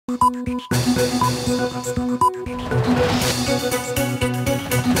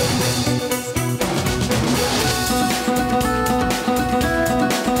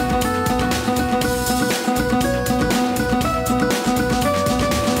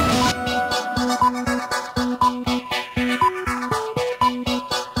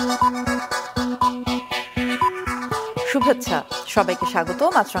শুভেচ্ছা, সবাইকে স্বাগত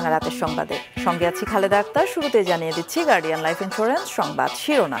মাছরাঙা রাতের সংবাদে। সঙ্গে আছি খালেদা আক্তার। শুরুতে জানিয়ে দিচ্ছি গার্ডিয়ান লাইফ ইন্স্যুরেন্স সংবাদ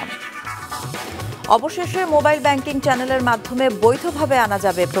শিরোনাম। অবশেষে মোবাইল ব্যাংকিং চ্যানেলের মাধ্যমে বৈধভাবে আনা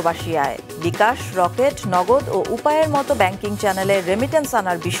যাবে প্রবাসী আয়। বিকাশ, রকেট, নগদ ও উপায়ের মতো ব্যাংকিং চ্যানেলে রেমিটেন্স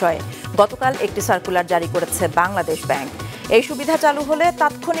আনার বিষয়ে গতকাল একটি সার্কুলার জারি করেছে বাংলাদেশ ব্যাংক। এই সুবিধা চালু হলে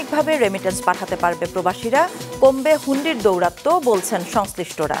তাৎক্ষণিকভাবে রেমিটেন্স পাঠাতে পারবে প্রবাসীরা, কমবে হুন্ডির দৌরাত্ম্য, বলছেন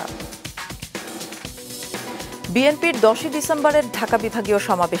সংশ্লিষ্টরা। বিএনপির 10 ডিসেম্বরের ঢাকা বিভাগীয়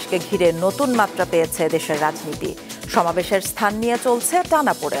সমাবেশকে ঘিরে নতুন মাত্রা পেয়েছে দেশের রাজনীতি। সমাবেশের স্থান নিয়ে চলছে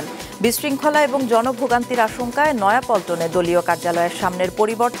টানাপোড়েন। বিশৃঙ্খলা এবং জনভোগান্তির আশঙ্কায় নয়াপল্টনে দলীয় কার্যালয়ের সামনের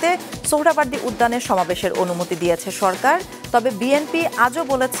পরিবর্তে সোহরাওয়ার্দী উদ্যানে সমাবেশের অনুমতি দিয়েছে সরকার। তবে বিএনপি আজও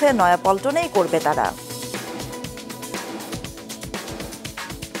বলেছে নয়াপল্টনেই করবে তারা।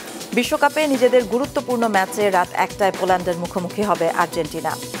 বিশ্বকাপে নিজেদের গুরুত্বপূর্ণ ম্যাচে রাত 1টায় পোল্যান্ডের মুখোমুখি হবে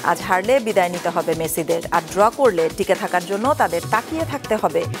আর্জেন্টিনা। আজ হারলে বিদায় নিতে হবে মেসিদের, আর ড্র করলে টিকে থাকার জন্য তাদের তাকিয়ে থাকতে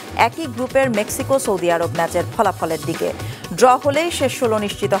হবে একই গ্রুপের মেক্সিকো সৌদি আরব ম্যাচের ফলাফলের দিকে। ড্র হলেই শেষ 16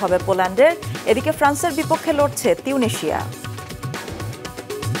 নিশ্চিত হবে পোল্যান্ডের। এদিকে ফ্রান্সের বিপক্ষে লড়ছে তিউনিশিয়া।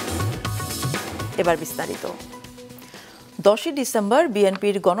 এবার বিস্তারিত। 10 ডিসেম্বর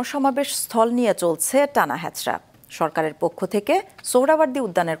বিএনপির গণসমাবেশ স্থল নিয়ে চলছে টানা হ্যাচড়া। সরকারের পক্ষ থেকে সোহরাওয়ার্দী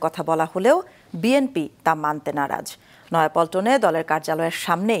উদ্যানের কথা বলা হলেও বিএনপি তা মানতে নারাজ। নয়াপল্টনে দলের কার্যালয়ের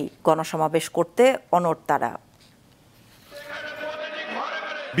সামনেই গণসমাবেশ করতে অনড় তারা।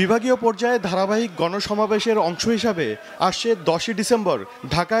 বিভাগীয় পর্যায়ে ধারাবাহিক গণসমাবেশের অংশ হিসাবে আসছে 10 ডিসেম্বর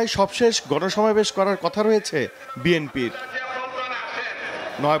ঢাকায় সবশেষ গণসমাবেশ করার কথা রয়েছে বিএনপির।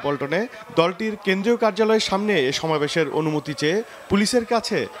 নয়াপল্টনে দলটির কেন্দ্রীয় কার্যালয়ের সামনে এ সমাবেশের অনুমতি চেয়ে পুলিশের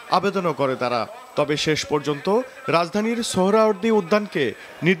কাছে আবেদনও করে তারা। তবে শেষ পর্যন্ত রাজধানীর সোহরাওয়ার্দী উদ্যানকে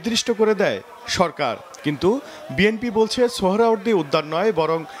নির্দিষ্ট করে দেয় সরকার। কিন্তু বিএনপি বলছে সোহরাওয়ার্দী উদ্যান নয়,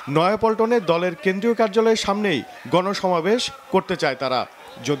 বরং নয়াপল্টনে দলের কেন্দ্রীয় কার্যালয়ের সামনেই গণসমাবেশ করতে চায় তারা।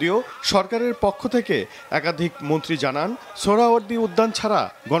 যদিও সরকারের পক্ষ থেকে একাধিক মন্ত্রী জানান সোহরাওয়ার্দী উদ্যান ছাড়া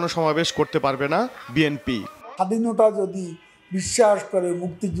গণসমাবেশ করতে পারবে না বিএনপি। স্বাধীনতা যদি বিশ্বাস করে,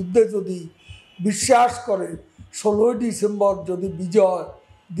 মুক্তিযুদ্ধে যদি বিশ্বাস করে, 16 ডিসেম্বর যদি বিজয়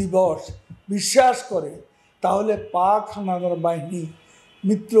দিবস বিশ্বাস করে, তাহলে পাক হানাদার বাহিনী,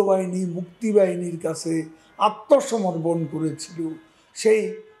 মিত্রবাহিনী, মুক্তিবাহিনীর কাছে আত্মসমর্পণ করেছিল। সেই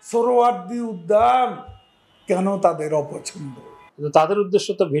সোহরাওয়ার্দী উদ্যান কেন তাদের অপছন্দ? তাদের উদ্দেশ্য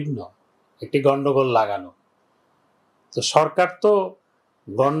তো ভিন্ন, একটি গন্ডগোল লাগানো। তো সরকার তো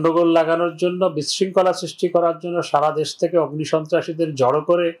গন্ডগোল লাগানোর জন্য, বিশৃঙ্খলা সৃষ্টি করার জন্য সারা দেশ থেকে অগ্নিসন্ত্রাসীদের জড়ো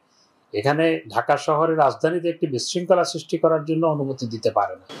করে এখানে ঢাকা শহরের রাজধানীতে একটি বিশৃঙ্খলা সৃষ্টি করার জন্য অনুমতি দিতে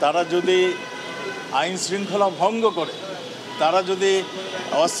পারে না। তারা যদি আইন শৃঙ্খলা ভঙ্গ করে, তারা যদি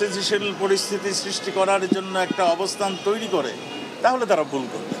অস্থিতিশীল পরিস্থিতি সৃষ্টি করার জন্য একটা অবস্থান তৈরি করে, তাহলে তারা ভুল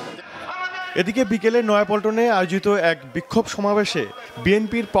করবে। এদিকে বিকেলে নয়াপল্টনে আয়োজিত এক বিক্ষোভ সমাবেশে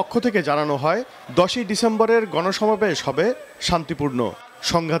বিএনপির পক্ষ থেকে জানানো হয় 10 ডিসেম্বরের গণসমাবেশ হবে শান্তিপূর্ণ।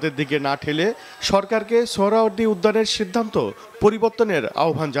 সংঘাতের দিকে না ঠেলে সরকারকে সোহরাওয়ার্দী উদ্যানের সিদ্ধান্ত পরিবর্তনের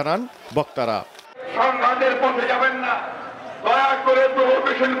আহ্বান জানান বক্তারা। সংঘাতের পথে যাবেন না, দয়া করে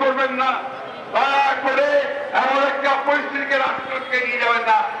প্রভোকেশন করবেন না, দয়া করে এমন একটা পরিস্থিতিকে রাষ্ট্রকে নিয়ে যাবেন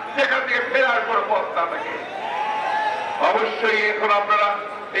না যেখান থেকে ফেরার কোনো পথ না থাকে। অবশ্যই এখন আপনারা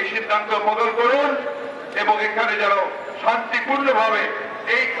এই সিদ্ধান্ত বদল করুন এবং এখানে যেন শান্তিপূর্ণভাবে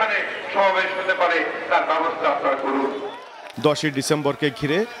এইখানে সমাবেশ হতে পারে তার ব্যবস্থা আপনারা করুন। 10 ডিসেম্বরকে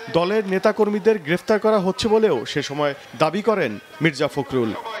ঘিরে দলের নেতাকর্মীদের গ্রেফতার করা হচ্ছে বলেও সে সময় দাবি করেন মির্জা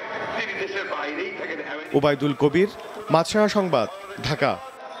ফখরুল। ওবায়দুল কবির, মাছরাঙা সংবাদ, ঢাকা।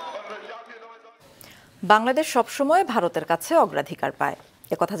 বাংলাদেশ সবসময় ভারতের কাছে অগ্রাধিকার পায়,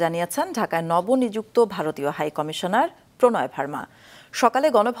 একথা জানিয়েছেন ঢাকায় নবনিযুক্ত ভারতীয় হাই কমিশনার প্রণয় ভার্মা। সকালে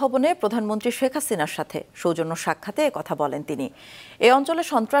গণভবনে প্রধানমন্ত্রী শেখ হাসিনার সাথে সৌজন্য সাক্ষাতে একথা বলেন তিনি। এ অঞ্চলে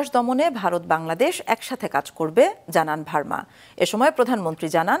সন্ত্রাস দমনে ভারত বাংলাদেশ একসাথে কাজ করবে জানান ভার্মা। এ সময় প্রধানমন্ত্রী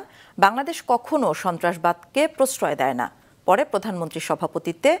জানান, বাংলাদেশ কখনো সন্ত্রাসবাদকে প্রশ্রয় দেয় না। পরে প্রধানমন্ত্রীর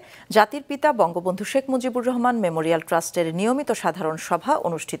সভাপতিত্বে জাতির পিতা বঙ্গবন্ধু শেখ মুজিবুর রহমান মেমোরিয়াল ট্রাস্টের নিয়মিত সাধারণ সভা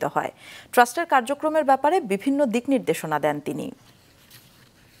অনুষ্ঠিত হয়। ট্রাস্টের কার্যক্রমের ব্যাপারে বিভিন্ন দিক নির্দেশনা দেন তিনি।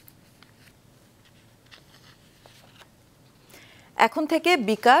 এখন থেকে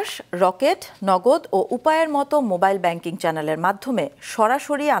বিকাশ, রকেট, নগদ ও উপায়ের মতো মোবাইল ব্যাংকিং চ্যানেলের মাধ্যমে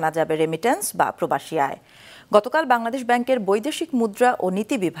সরাসরি আনা যাবে রেমিটেন্স বা প্রবাসী আয়। গতকাল বাংলাদেশ ব্যাংকের বৈদেশিক মুদ্রা ও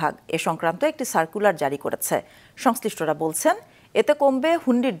নীতি বিভাগ এ সংক্রান্ত একটি সার্কুলার জারি করেছে। সংশ্লিষ্টরা বলছেন এতে কমবে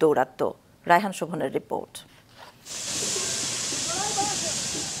হুন্ডির দৌরাত্ম্য। রায়হান শোভনের রিপোর্ট।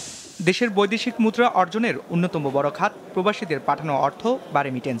 দেশের বৈদেশিক মুদ্রা অর্জনের অন্যতম বড় খাত প্রবাসীদের পাঠানো অর্থ বা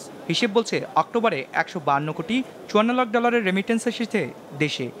রেমিটেন্স। হিসেব বলছে অক্টোবরে 152 কোটি 54 লাখ ডলারের রেমিটেন্স এসেছে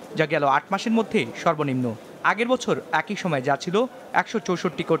দেশে, যা গেল 8 মাসের মধ্যে সর্বনিম্ন। আগের বছর একই সময় যা ছিল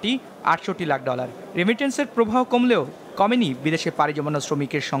 164 কোটি 68 লাখ ডলার। রেমিটেন্সের প্রবাহ কমলেও কমেনি বিদেশে পাড়ি জমানো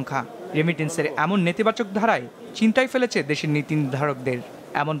শ্রমিকের সংখ্যা। রেমিটেন্সের এমন নেতিবাচক ধারায় চিন্তায় ফেলেছে দেশের নীতি নির্ধারকদের।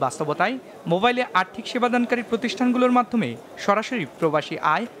 এমন বাস্তবতায় মোবাইলে আর্থিক সেবাদানকারী প্রতিষ্ঠানগুলোর মাধ্যমে সরাসরি প্রবাসী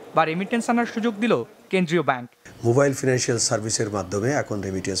আয় বা রেমিটেন্স আনার সুযোগ দিল কেন্দ্রীয় ব্যাংক। মোবাইল ফিনান্সিয়াল সার্ভিসের মাধ্যমে এখন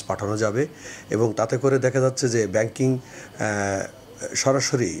রেমিটেন্স পাঠানো যাবে এবং তাতে করে দেখা যাচ্ছে যে ব্যাংকিং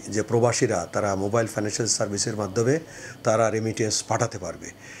সরাসরি যে প্রবাসীরা তারা মোবাইল ফাইন্যান্সিয়াল সার্ভিসের মাধ্যমে তারা রেমিটেন্স পাঠাতে পারবে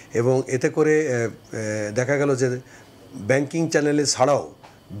এবং এতে করে দেখা গেল যে ব্যাংকিং চ্যানেলে ছাড়াও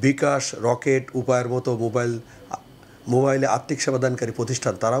বিকাশ, রকেট, উপায়ের মতো মোবাইলে আর্থিক সেবাদানকারী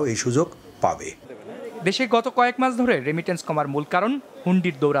প্রতিষ্ঠান তারাও এই সুযোগ পাবে। দেশে গত কয়েক মাস ধরে রেমিটেন্স কমার মূল কারণ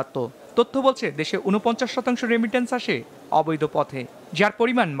হুন্ডির দৌরাত্ম্য। তথ্য বলছে দেশে 49% রেমিটেন্স আসে অবৈধ পথে, যার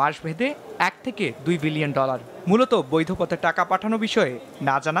পরিমাণ মাস ভেদে 1 থেকে 2 বিলিয়ন ডলার। মূলত বৈধ পথে টাকা পাঠানো বিষয়ে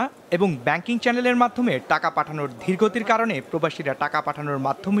না জানা এবং ব্যাংকিং চ্যানেলের মাধ্যমে টাকা পাঠানোর ধীরগতির কারণে প্রবাসীরা টাকা পাঠানোর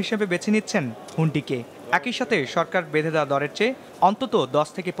মাধ্যম হিসেবে বেছে নিচ্ছেন হুন্ডিকে। একই সাথে সরকার বেঁধে দেওয়া দরের চেয়ে অন্তত 10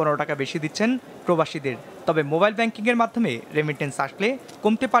 থেকে 15 টাকা বেশি দিচ্ছেন প্রবাসীদের। তবে মোবাইল ব্যাংকিংয়ের মাধ্যমে রেমিটেন্স আসলে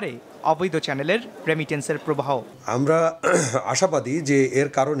কমতে পারে অবৈধ চ্যানেলের রেমিটেন্সের প্রবাহ। আমরা আশাবাদী যে এর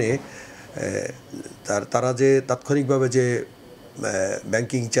কারণে তারা যে তাৎক্ষণিকভাবে যে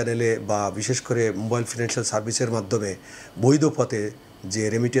ব্যাংকিং চ্যানেলে বা বিশেষ করে মোবাইল ফিনান্সিয়াল সার্ভিসের মাধ্যমে বৈধ পথে যে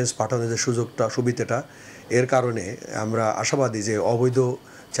রেমিটেন্স পাঠানোর যে সুবিধাটা, এর কারণে আমরা আশাবাদী যে অবৈধ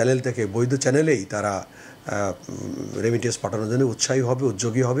চ্যানেল থেকে বৈধ চ্যানেলেই তারা রেমিটেন্স পাঠানোর জন্য উৎসাহী হবে,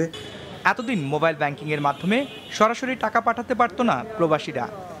 উদ্যোগী হবে। এতদিন মোবাইল ব্যাংকিংয়ের মাধ্যমে সরাসরি টাকা পাঠাতে পারত না প্রবাসীরা।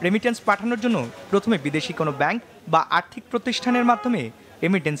 রেমিটেন্স পাঠানোর জন্য প্রথমে বিদেশি কোনো ব্যাংক বা আর্থিক প্রতিষ্ঠানের মাধ্যমে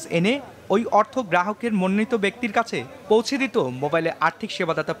রেমিটেন্স এনে ওই অর্থ গ্রাহকের মনোনীত ব্যক্তির কাছে পৌঁছে দিত মোবাইলে আর্থিক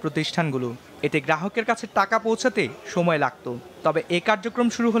সেবাদাতা প্রতিষ্ঠানগুলো। এতে গ্রাহকের কাছে টাকা পৌঁছাতে সময় লাগত। তবে এই কার্যক্রম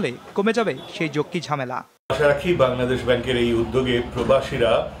শুরু হলে কমে যাবে সেই যৌক্তিক ঝামেলা। আশা রাখি বাংলাদেশ ব্যাংকের এই উদ্যোগে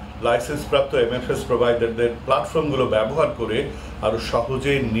প্রবাসীরা লাইসেন্সপ্রাপ্ত এমএফএস প্রোভাইডারদের প্ল্যাটফর্মগুলো ব্যবহার করে আরও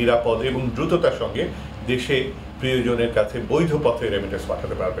সহজে, নিরাপদ এবং দ্রুততার সঙ্গে দেশে প্রিয়জনের কাছে বৈধ পথে রেমিটেন্স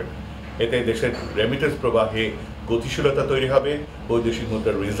পাঠাতে পারবেন। এতে দেশের রেমিটেন্স প্রবাহে গতিশীলতা তৈরি হবে, বৈদেশিক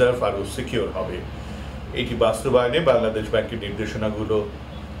মুদ্রার রিজার্ভ আরও সিকিউর হবে। এটি বাস্তবায়নে বাংলাদেশ ব্যাংকের নির্দেশনাগুলো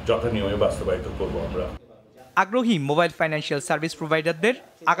যথানিয়মে বাস্তবায়িত করব আমরা। আগ্রহী মোবাইল ফাইন্যান্সিয়াল সার্ভিস প্রোভাইডারদের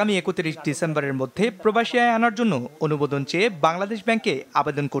আগামী 31 ডিসেম্বরের মধ্যে প্রবাসী আয় আনার জন্য অনুমোদন চেয়ে বাংলাদেশ ব্যাংকে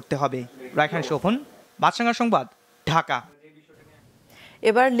আবেদন করতে হবে। রায়হান শোভন, মাছরাঙা সংবাদ, ঢাকা।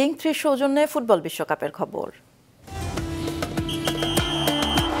 এবার লিঙ্ক 3 সৌজন্যে ফুটবল বিশ্বকাপের খবর।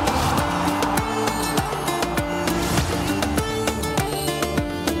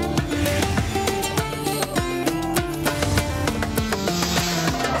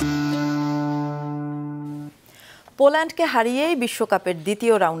 পোল্যান্ডকে হারিয়েই বিশ্বকাপের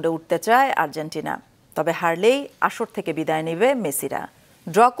দ্বিতীয় রাউন্ডে উঠতে চায় আর্জেন্টিনা। তবে হারলেই আসর থেকে বিদায় নেবে মেসিরা।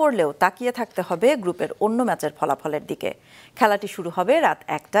 ড্র করলেও তাকিয়ে থাকতে হবে গ্রুপের অন্য ম্যাচের ফলাফলের দিকে। খেলাটি শুরু হবে রাত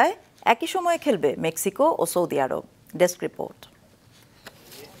 1টায়। একই সময়ে খেলবে মেক্সিকো ও সৌদি আরব। Desk report.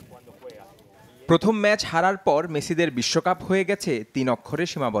 প্রথম ম্যাচ হারার পর মেসিদের বিশ্বকাপ হয়ে গেছে 3 অক্ষরে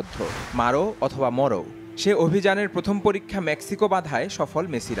সীমাবদ্ধ, মারো অথবা মরো। সে অভিযানের প্রথম পরীক্ষা মেক্সিকো বাধায় সফল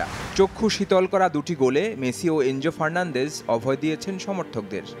মেসিরা। চক্ষু শীতল করা 2টি গোলে মেসি ও এনজো ফার্নান্দেজ অভয় দিয়েছেন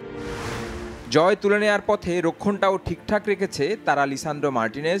সমর্থকদের। জয় তুলে নেয়ার পথে রক্ষণটাও ঠিকঠাক রেখেছে তারা লিসান্দ্রো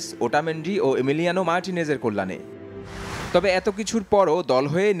মার্টিনেজ, ওটামেন্ডি ও এমিলিয়ানো মার্টিনেজের কল্যাণে। তবে এত কিছুর পরও দল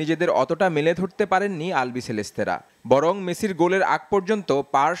হয়ে নিজেদের অতটা মেলে ধরতে পারেননি আলবিসেলেস্তেরা। বরং মেসির গোলের আগ পর্যন্ত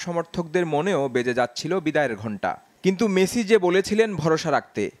পার সমর্থকদের মনেও বেজে যাচ্ছিল বিদায়ের ঘণ্টা। কিন্তু মেসি যে বলেছিলেন ভরসা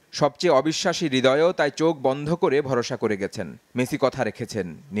রাখতে, সবচেয়ে অবিশ্বাসী হৃদয়ও তাই চোখ বন্ধ করে ভরসা করে গেছেন। মেসি কথা রেখেছেন,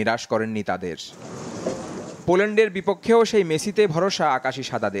 নিরাশ করেননি তাদের। পোল্যান্ডের বিপক্ষেও সেই মেসিতে ভরসা আকাশী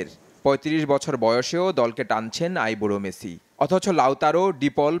সাদাদের। 35 বছর বয়সেও দলকে টানছেন আইবুড়ো মেসি। অথচ লাউতারো,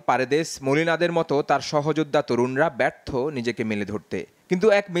 ডিপল, পারেদেস, মলিনাদের মতো তার সহযোদ্ধা তরুণরা ব্যর্থ নিজেকে মেলে ধরতে। কিন্তু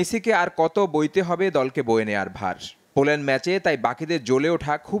এক মেসিকে আর কত বইতে হবে দলকে বয়ে নেয়ার ভার। পোল্যান্ড ম্যাচে তাই বাকিদের জ্বলে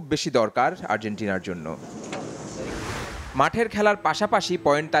ওঠা খুব বেশি দরকার আর্জেন্টিনার জন্য। মাঠের খেলার পাশাপাশি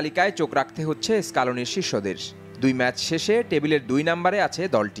পয়েন্ট তালিকায় চোখ রাখতে হচ্ছে স্কালোনির শিষ্যদের। 2 ম্যাচ শেষে টেবিলের 2 নম্বরে আছে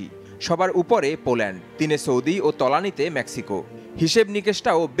দলটি। সবার উপরে পোল্যান্ড, 3-এ সৌদি ও তলানিতে মেক্সিকো। হিসেব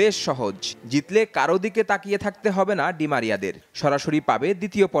নিকেশটাও বেশ সহজ। জিতলে কারো দিকে তাকিয়ে থাকতে হবে না ডিমারিয়াদের, সরাসরি পাবে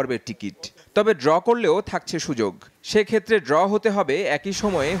দ্বিতীয় পর্বের টিকিট। তবে ড্র করলেও থাকছে সুযোগ। সেক্ষেত্রে ড্র হতে হবে একই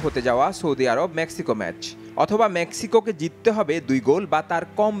সময়ে হতে যাওয়া সৌদি আরব মেক্সিকো ম্যাচ, অথবা মেক্সিকোকে জিততে হবে 2 গোল বা তার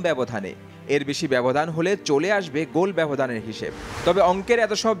কম ব্যবধানে। এর বেশি ব্যবধান হলে চলে আসবে গোল ব্যবধানের হিসেব। তবে অঙ্কের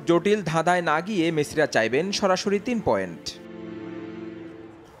এত সব জটিল ধাঁধায় না গিয়ে মেসিরা চাইবেন সরাসরি 3 পয়েন্ট।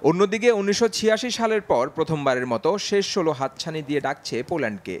 অন্যদিকে 1986 সালের পর প্রথমবারের মতো শেষ 16 হাতছানি দিয়ে ডাকছে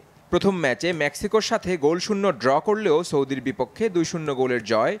পোল্যান্ডকে। প্রথম ম্যাচে মেক্সিকোর সাথে গোলশূন্য ড্র করলেও সৌদির বিপক্ষে 2-0 গোলের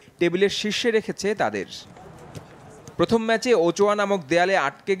জয় টেবিলের শীর্ষে রেখেছে তাদের। প্রথম ম্যাচে ওচোয়া নামক দেয়ালে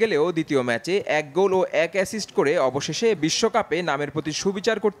আটকে গেলেও দ্বিতীয় ম্যাচে 1 গোল ও 1 অ্যাসিস্ট করে অবশেষে বিশ্বকাপে নামের প্রতি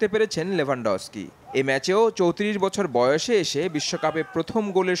সুবিচার করতে পেরেছেন লেভানডস্কি। এই ম্যাচেও 34 বছর বয়সে এসে বিশ্বকাপে প্রথম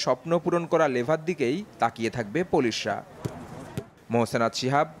গোলের স্বপ্ন পূরণ করা লেভার দিকেই তাকিয়ে থাকবে পুলিশরা। মোহসেনাত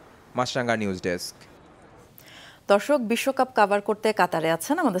শিহাব, মাছরাঙ্গা নিউজ ডেস্ক। দর্শক, বিশ্বকাপ কভার করতে কাতারে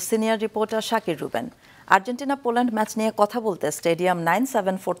আছেন আমাদের senior reporter Shakir Ruben. Argentina Poland match নিয়ে কথা বলতে স্টেডিয়াম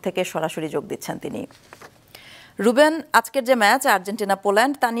 974 থেকে সরাসরি যোগ দিচ্ছেন তিনি। রুবেন, আজকের যে ম্যাচ আর্জেন্টিনা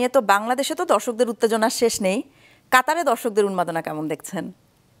পোল্যান্ড, তা নিয়ে তো বাংলাদেশে তো দর্শকদের উত্তেজনার শেষ নেই। কাতারে দর্শকদের উন্মাদনা কেমন দেখছেন?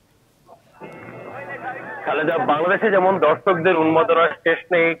 বাংলাদেশে যেমন দর্শকদের উন্মাদনার শেষ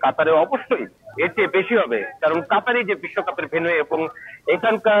নেই, কাতারে অবশ্যই এর চেয়ে বেশি হবে। কারণ কাতারে যে বিশ্বকাপের ভেন্যু এবং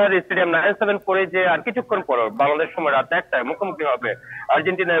এখানকার স্টেডিয়াম 974 যে আর কিছুক্ষণ পর বাংলাদেশ সময় রাত 1টায় মুখোমুখি হবে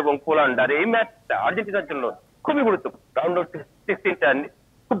আর্জেন্টিনা এবং পোল্যান্ড। আর এই ম্যাচটা আর্জেন্টিনার জন্য খুবই গুরুত্বপূর্ণ। রাউন্ড অফ 16টা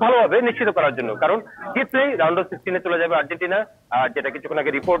খুব ভালোভাবে নিশ্চিত করার জন্য, কারণ জিতলেই রাউন্ড অফ 16-এ চলে যাবে আর্জেন্টিনা। আর যেটা কিছুক্ষণ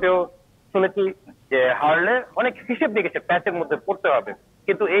আগে রিপোর্টেও শুনেছি যে হারলে অনেক হিসেব নিকেশের প্যাচের মধ্যে পড়তে হবে,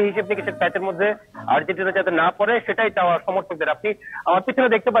 কিন্তু এই হিসেব নিকেশের প্যাচের মধ্যে আর্জেন্টিনা যাতে না পড়ে সেটাই চাওয়া সমর্থকদের। আপনি আমার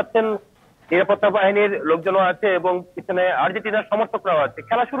পিছনে দেখতে পাচ্ছেন নিরাপত্তা বাহিনীর লোকজনও আছে এবং পিছনে আর্জেন্টিনার সমর্থকরাও আছে।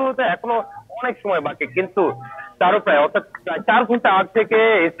 খেলা শুরু হতে এখনো অনেক সময় বাকি, কিন্তু তারও প্রায় অর্থাৎ 4 ঘন্টা আগ থেকে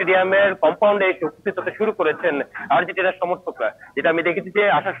স্টেডিয়ামের কম্পাউন্ডে এসে উপস্থিত হতে শুরু করেছেন আর্জেন্টিনার সমর্থকরা। যেটা আমি দেখেছি যে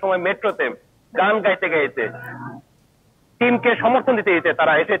আসার সময় মেট্রোতে গান গাইতে গাইতে টিমকে সমর্থন দিতে দিতে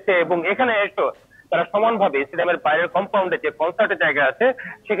তারা এসেছে এবং এখানে এসো তারা সমানভাবে স্টেডিয়ামের বাইরের কম্পাউন্ডে যে কনসার্টের জায়গা আছে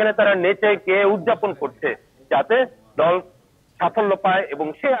সেখানে তারা নেচে গিয়ে উদযাপন করছে যাতে দল সাফল্য পায় এবং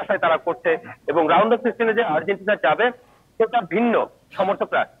সেই আশায় তারা করছে। এবং রাউন্ড অফ 16-এ যে আর্জেন্টিনা যাবে সেটা ভিন্ন,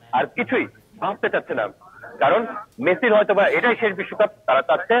 সমর্থকরা আর কিছুই ভাবতে চাচ্ছে না। কারণ মেসির হয়তো বা এটাই শেষ বিশ্বকাপ, তারা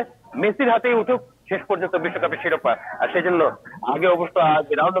চাচ্ছে মেসির হাতেই উঠুক শেষ পর্যন্ত বিশ্বকাপের শিরোপা। আর সেজন্য আগে অবশ্য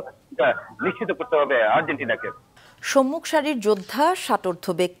রাউন্ড অফ 16টা নিশ্চিত করতে হবে আর্জেন্টিনাকে। সম্মুখ সারির যোদ্ধা, ষাটোর্ধ্ব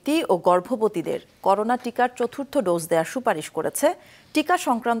ব্যক্তি ও গর্ভবতীদের করোনা টিকার 4র্থ ডোজ দেওয়ার সুপারিশ করেছে টিকা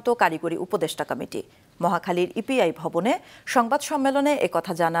সংক্রান্ত কারিগরি উপদেষ্টা কমিটি। মহাখালীর ইপিআই ভবনে সংবাদ সম্মেলনে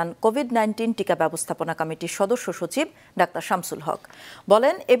একথা জানান কোভিড-19 টিকা ব্যবস্থাপনা কমিটির সদস্য সচিব ডাক্তার শামসুল হক।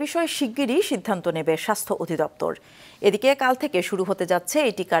 বলেন, এ বিষয়ে শিগগিরই সিদ্ধান্ত নেবে স্বাস্থ্য অধিদপ্তর। এদিকে কাল থেকে শুরু হতে যাচ্ছে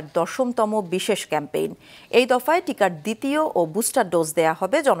এই টিকার 10তম বিশেষ ক্যাম্পেইন। এই দফায় টিকার দ্বিতীয় ও বুস্টার ডোজ দেয়া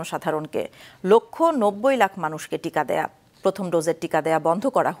হবে জনসাধারণকে। লক্ষ্য 90 লাখ মানুষকে টিকা দেয়া। প্রথম ডোজের টিকা দেয়া বন্ধ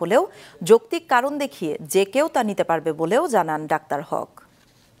করা হলেও যৌক্তিক কারণ দেখিয়ে যে কেউ তা নিতে পারবে বলেও জানান ডাক্তার হক।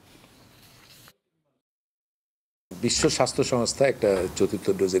 বিশ্ব স্বাস্থ্য সংস্থা একটা 4র্থ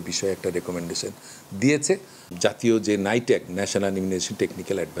ডোজের বিষয়ে একটা রেকমেন্ডেশন দিয়েছে। জাতীয় যে নাইটেক, national immunisation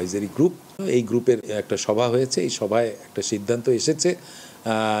technical advisory group, এই গ্রুপের একটা সভা হয়েছে। এই সভায় একটা সিদ্ধান্ত এসেছে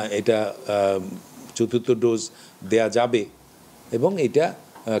এটা 4র্থ ডোজ দেয়া যাবে এবং এটা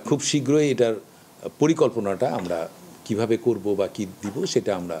খুব শীঘ্রই এটার পরিকল্পনাটা আমরা কিভাবে করব বা কি দিব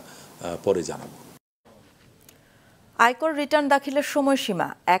সেটা আমরা পরে জানাবো। আয়কর রিটার্ন দাখিলের সময়সীমা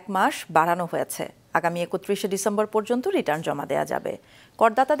 1 মাস বাড়ানো হয়েছে। আগামী 31শে ডিসেম্বর পর্যন্ত রিটার্ন জমা দেওয়া যাবে।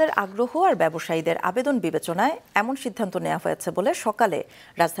 করদাতাদের আগ্রহ আর ব্যবসায়ীদের আবেদন বিবেচনায় এমন সিদ্ধান্ত নেওয়া হয়েছে বলে সকালে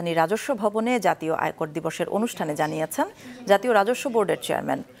রাজধানীর রাজস্ব ভবনে জাতীয় আয়কর দিবসের অনুষ্ঠানে জানিয়েছেন জাতীয় রাজস্ব বোর্ডের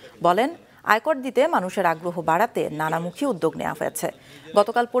চেয়ারম্যান। বলেন, আয়কর দিতে মানুষের আগ্রহ বাড়াতে নানামুখী উদ্যোগ নেওয়া হয়েছে।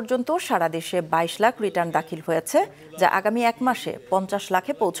 গতকাল পর্যন্ত সারা দেশে 22 লাখ রিটার্ন দাখিল হয়েছে, যা আগামী 1 মাসে 50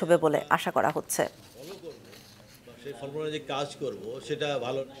 লাখে পৌঁছবে বলে আশা করা হচ্ছে।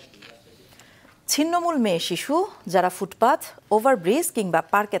 ছিন্নমূল মেয়ে শিশু যারা ফুটপাথ, ওভারব্রিজ কিংবা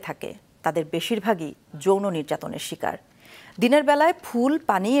পার্কে থাকে তাদের বেশিরভাগই যৌন নির্যাতনের শিকার। দিনের বেলায় ফুল,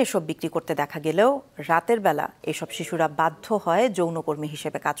 পানি এসব বিক্রি করতে দেখা গেলেও রাতের বেলা এসব শিশুরা বাধ্য হয় যৌনকর্মী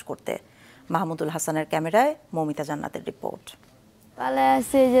হিসেবে কাজ করতে। মাহমুদুল হাসানের ক্যামেরায় মৌমিতা জান্নাতের রিপোর্ট। পালায়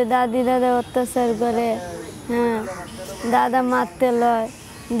আসে যে দাদি দাদা অত্যাচার করে, দাদা মারতে লয়,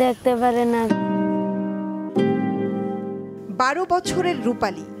 দেখতে পারে না। 12 বছরের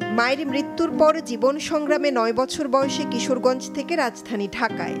রূপালী মায়ের মৃত্যুর পর জীবন সংগ্রামে 9 বছর বয়সে কিশোরগঞ্জ থেকে রাজধানী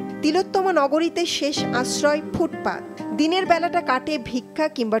ঢাকায় তিলোত্তমা নগরীতে শেষ আশ্রয় ফুটপাত। দিনের বেলাটা কাটে ভিক্ষা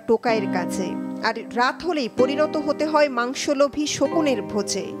কিংবা টোকাইয়ের কাছে, আর রাত হলেই পরিণত হতে হয় মাংসলোভী শকুনের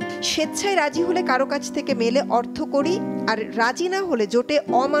ভোজে। স্বেচ্ছায় রাজি হলে কারো কাছ থেকে মেলে অর্থকড়ি, আর রাজি না হলে জোটে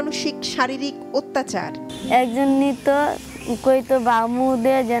অমানসিক শারীরিক অত্যাচার। একজন নিত কইতো বামু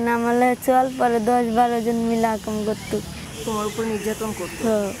দে যে নামালে চল, পরে 10-12 জন মিলে কাম করতো। তোমার উপর নির্যাতন করতো,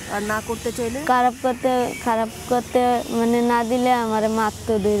 আর না করতে চাইলে খারাপ করতে মানে না দিলে আমারে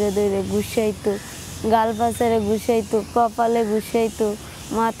মারতো, দৌড়ে ঘুষাইতো, গাল পাশারে ঘুষাইতো, কপালে ঘুষাইতো,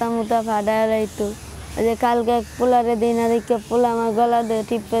 মাথা মুথা ফাটায় লাইতো। যে কালকে এক পোলারে দিই না দেখে পোলা আমার গলা দিয়ে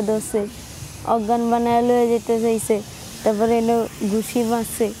টিপে ধরছে, অজ্ঞান বানায় লয়ে যেতে চাইছে, তারপরে এলো ঘুষি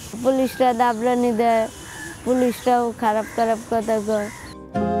মারছে। পুলিশরা দাবলানি দেয়, পুলিশরাও খারাপ কথা কয়।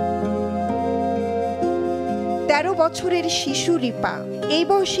 13 বছরের শিশু রিপা এই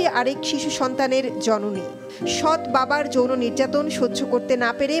বয়সে আরেক শিশু সন্তানের জননী। সৎ বাবার যৌন নির্যাতন সহ্য করতে না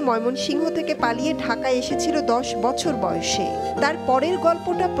পেরে ময়মনসিংহ থেকে পালিয়ে ঢাকায় এসেছিল 10 বছর বয়সে। তার পরের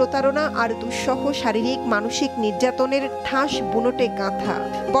গল্পটা প্রতারণা আর দুঃসহ শারীরিক মানসিক নির্যাতনের ঠাস বুনোটে গাঁথা।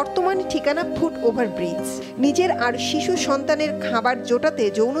 বর্তমানে ঠিকানা ফুট ওভারব্রিজ। নিজের আর শিশু সন্তানের খাবার জোটাতে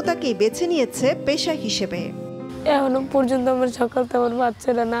যৌনতাকেই বেছে নিয়েছে পেশা হিসেবে। এখনো পর্যন্ত আমার সকালতে আমার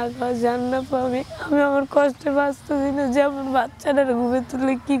বাচ্চারা না খাওয়া জান না পাবে, আমি আমার কষ্টে বাঁচতেছি না যে আমার বাচ্চারা ঘুমে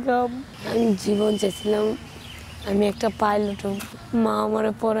তুলে কি খাব। আমি জীবন চেয়েছিলাম আমি একটা পাইলট হব, মা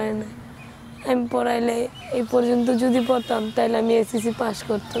আমারে পড়ায় না। আমি পড়াইলে এই পর্যন্ত যদি পড়তাম তাহলে আমি এসএসসি পাস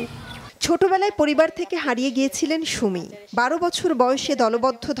করতাম। ছোটবেলায় পরিবার থেকে হারিয়ে গিয়েছিলেন সুমি। 12 বছর বয়সে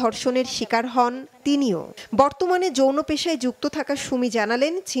দলবদ্ধ ধর্ষণের শিকার হন তিনিও। বর্তমানে যৌন পেশায় যুক্ত থাকা সুমি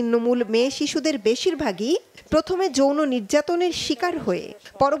জানালেন, ছিন্নমূল মেয়ে শিশুদের বেশিরভাগই প্রথমে যৌন নির্যাতনের শিকার হয়ে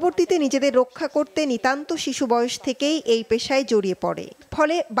পরবর্তীতে নিজেদের রক্ষা করতে নিতান্ত শিশু বয়স থেকেই এই পেশায় জড়িয়ে পড়ে।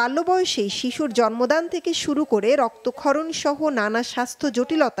 ফলে বাল্য বয়সেই শিশুর জন্মদান থেকে শুরু করে রক্তক্ষরণ সহ নানা স্বাস্থ্য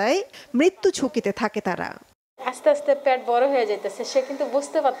জটিলতায় মৃত্যু ঝুঁকিতে থাকে তারা। আস্তে আস্তে পেট বড় হয়ে যাইতেছে, সে কিন্তু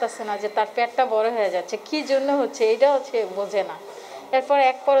বুঝতে পারতেছে না যে তার পেটটা বড় হয়ে যাচ্ছে, কি জন্য হচ্ছে এটাও সে বোঝে না। এরপর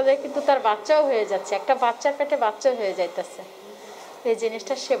এক পর্যায়ে কিন্তু তার বাচ্চাও হয়ে যাচ্ছে, একটা বাচ্চার পেটে বাচ্চা হয়ে যাইতেছে। এই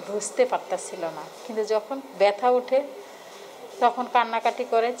জিনিসটা সে বুঝতে পারতেছিল না, কিন্তু যখন ব্যথা উঠে তখন কান্নাকাটি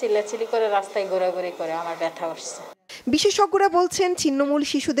করে, চিল্লাচিল্লি করে, রাস্তায় ঘোরাঘুরি করে আমার ব্যথা উঠছে। বিশেষজ্ঞরা বলছেন, ছিন্নমূল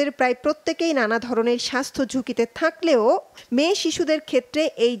শিশুদের প্রায় প্রত্যেকেই নানা ধরনের স্বাস্থ্য ঝুঁকিতে থাকলেও মেয়ে শিশুদের ক্ষেত্রে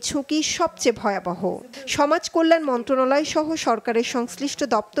এই ঝুঁকি সবচেয়ে ভয়াবহ। সমাজ কল্যাণ মন্ত্রণালয় সহ সরকারের সংশ্লিষ্ট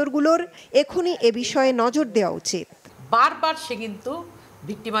দপ্তরগুলোর এখনই এ বিষয়ে নজর দেওয়া উচিত। বারবার সে কিন্তু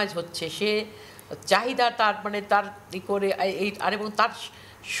ভিক্টিমাইজ হচ্ছে, সে চাহিদা তার মানে তার করে এই আর এবং তার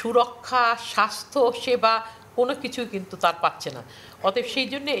সুরক্ষা, স্বাস্থ্য সেবা কোনো কিছুই কিন্তু তার পাচ্ছে না। অতএব সেই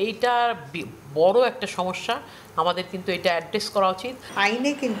জন্য এইটা বড় একটা সমস্যা, আমাদের কিন্তু এটা অ্যাড্রেস করা উচিত।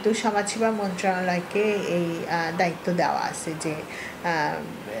 আইনে কিন্তু সমাজসেবা মন্ত্রণালয়কে এই দায়িত্ব দেওয়া আছে যে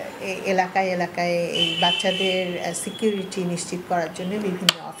এলাকায় এলাকায় এই বাচ্চাদের সিকিউরিটি নিশ্চিত করার জন্য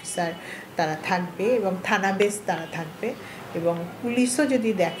বিভিন্ন অফিসার তারা থাকবে এবং থানা বেস তারা থাকবে। এবং পুলিশও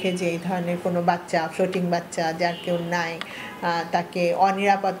যদি দেখে যে এই ধরনের কোনো বাচ্চা, ফ্লোটিং বাচ্চা যার কেউ নাই, তাকে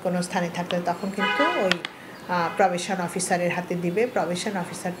অনিরাপদ কোনো স্থানে থাকলে তখন কিন্তু ওই প্রবেশন অফিসারের হাতে দিবে। প্রবেশন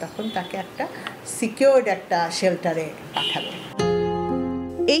অফিসার তখন তাকে একটা সিকিউরড একটা শেল্টারে পাঠাবে।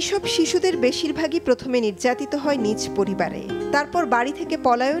 এইসব শিশুদের বেশিরভাগই প্রথমে নির্যাতিত হয় নিজ পরিবারে, তারপর বাড়ি থেকে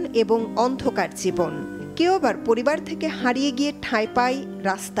পলায়ন এবং অন্ধকার জীবন। কেউ আবার পরিবার থেকে হারিয়ে গিয়ে ঠাঁই পায়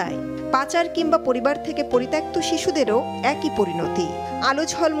রাস্তায়। পাচার কিংবা পরিবার থেকে পরিত্যক্ত শিশুদেরও একই পরিণতি। আলো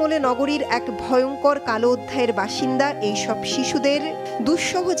ঝলমলে নগরীর এক ভয়ঙ্কর কালো অধ্যায়ের বাসিন্দা এইসব শিশুদের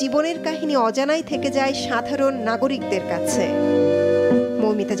দুঃসহ জীবনের কাহিনী অজানাই থেকে যায় সাধারণ নাগরিকদের কাছে।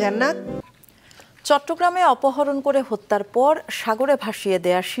 মৌমিতা জান্নাত। চট্টগ্রামে অপহরণ করে হত্যার পর সাগরে ভাসিয়ে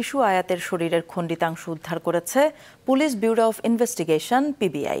দেয়া শিশু আয়াতের শরীরের খণ্ডিতাংশ উদ্ধার করেছে police bureau of investigation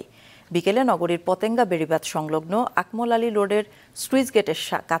PBI. বিকেলে নগরীর পতেঙ্গা বেড়িবাঁধ সংলগ্ন আকমল আলী রোডের সুইচ গেটের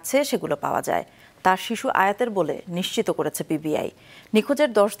কাছে সেগুলো পাওয়া যায়। তার শিশু আয়াতের বলে নিশ্চিত করেছে পিবিআই। নিখোঁজের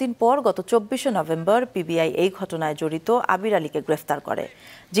 10 দিন পর গত 24শে নভেম্বর পিবিআই এই ঘটনায় জড়িত আবির আলীকে গ্রেফতার করে।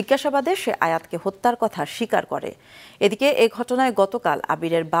 জিজ্ঞাসাবাদে সে আয়াতকে হত্যার কথা স্বীকার করে। এদিকে এই ঘটনায় গতকাল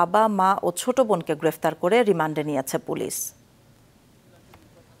আবিরের বাবা, মা ও ছোট বোনকে গ্রেফতার করে রিমান্ডে নিয়েছে পুলিশ।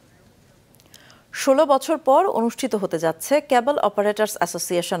 16 বছর পর অনুষ্ঠিত হতে যাচ্ছে কেবল অপারেটরস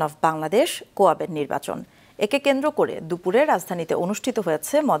অ্যাসোসিয়েশন অফ বাংলাদেশ কোয়াবের নির্বাচন। একে কেন্দ্র করে দুপুরে রাজধানীতে অনুষ্ঠিত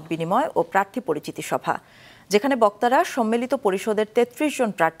হয়েছে মত বিনিময় ও প্রার্থী পরিচিতি সভা, যেখানে বক্তারা সম্মিলিত পরিষদের 33 জন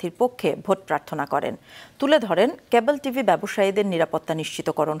প্রার্থীর পক্ষে ভোট প্রার্থনা করেন। তুলে ধরেন কেবল টিভি ব্যবসায়ীদের নিরাপত্তা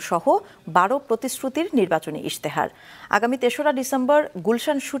নিশ্চিতকরণ সহ 12 প্রতিশ্রুতির নির্বাচনী ইশতেহার। আগামী 3রা ডিসেম্বর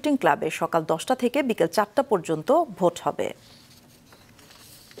গুলশান শুটিং ক্লাবে সকাল 10টা থেকে বিকেল 4টা পর্যন্ত ভোট হবে।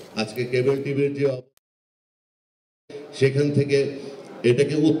 আজকে কেবল টিভির যে সেখান থেকে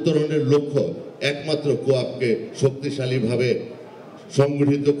এটাকে উত্তরণের লক্ষ্য একমাত্র কোয়াবকে শক্তিশালীভাবে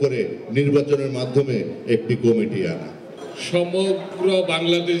সংগঠিত করে নির্বাচনের মাধ্যমে একটি কমিটি আনা। সমগ্র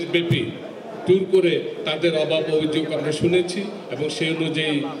বাংলাদেশ ব্যাপী ট্যুর করে তাদের অভাব অভিযোগ আমরা শুনেছি এবং সেই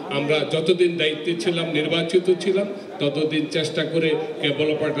অনুযায়ী আমরা যতদিন দায়িত্বে ছিলাম, নির্বাচিত ছিলাম, ততদিন চেষ্টা করে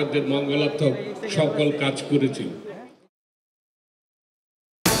ডেভেলপারদের মঙ্গলার্থক সকল কাজ করেছি।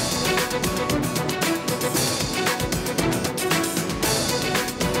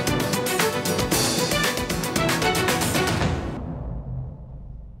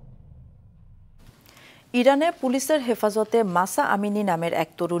 ইরানে পুলিশের হেফাজতে মাসা আমিনি নামের এক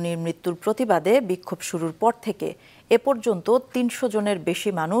তরুণীর মৃত্যুর প্রতিবাদে বিক্ষোভ শুরুর পর থেকে এ পর্যন্ত ৩০০ জনের বেশি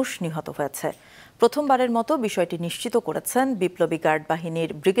মানুষ নিহত হয়েছে। প্রথমবারের মতো বিষয়টি নিশ্চিত করেছেন বিপ্লবী গার্ড বাহিনীর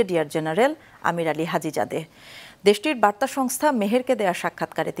ব্রিগেডিয়ার জেনারেল আমির আলী হাজিজাদে। দেশটির বার্তা সংস্থা মেহেরকে দেয়া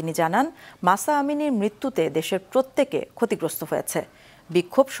সাক্ষাৎকারে তিনি জানান, মাসা আমিনির মৃত্যুতে দেশের প্রত্যেকে ক্ষতিগ্রস্ত হয়েছে।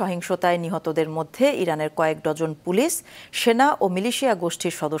 বিক্ষোভ সহিংসতায় নিহতদের মধ্যে ইরানের কয়েক ডজন পুলিশ, সেনা ও মিলিশিয়া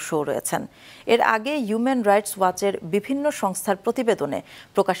গোষ্ঠীর সদস্যও রয়েছেন। এর আগে হিউম্যান রাইটস ওয়াচের বিভিন্ন সংস্থার প্রতিবেদনে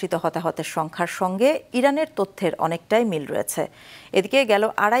প্রকাশিত হতাহতের সংখ্যার সঙ্গে ইরানের তথ্যের অনেকটাই মিল রয়েছে। এদিকে গেল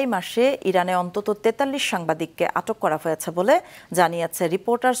 ২.৫ মাসে ইরানে অন্তত ৪৩ সাংবাদিককে আটক করা হয়েছে বলে জানিয়েছে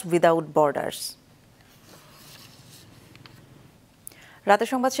রিপোর্টার্স উইদাউট বর্ডার্স। রাতে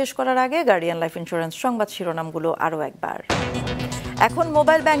সংবাদ শেষ করার আগে গার্ডিয়ান লাইফ ইন্স্যুরেন্স সংবাদ শিরোনামগুলো আরও একবার। এখন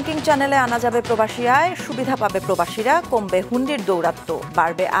মোবাইল ব্যাংকিং চ্যানেলে আনা যাবে প্রবাসী আয়, সুবিধা পাবে প্রবাসীরা, কমবে হুন্ডির দৌরাত্ম্য,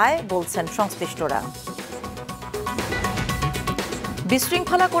 বাড়বে আয় বলছেন সংশ্লিষ্টরা।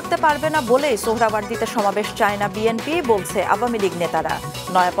 বিশৃঙ্খলা করতে পারবে না বলেই সোহরাওয়ার্দীতে সমাবেশ চায় না বিএনপি, বলছে আওয়ামী লীগ নেতারা।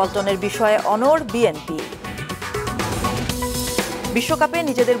 নয়াপল্টনের বিষয়ে অনড় বিএনপি। বিশ্বকাপে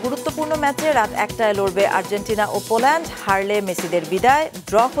নিজেদের গুরুত্বপূর্ণ ম্যাচে রাত ১টায় লড়বে আর্জেন্টিনা ও পোল্যান্ড। হারলে মেসিদের বিদায়,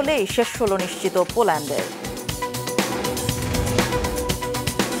 ড্র হলেই শেষ ১৬ নিশ্চিত পোল্যান্ডের।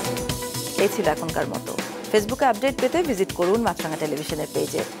 এই ছিল এখনকার মতো। ফেসবুকে আপডেট পেতে ভিজিট করুন মাছরাঙা টেলিভিশনের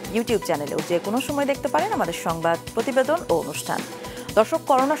পেজে। ইউটিউব চ্যানেলেও যে কোনো সময় দেখতে পারেন আমাদের সংবাদ, প্রতিবেদন ও অনুষ্ঠান। দর্শক,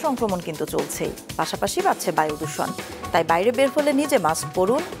 করোনা সংক্রমণ কিন্তু চলছেই, পাশাপাশি বাড়ছে বায়ু দূষণ। তাই বাইরে বের হলে নিজে মাস্ক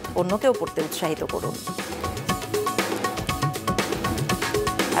পরুন, অন্যকেও পরতে উৎসাহিত করুন।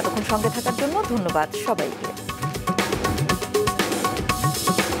 এতক্ষণ সঙ্গে থাকার জন্য ধন্যবাদ সবাইকে।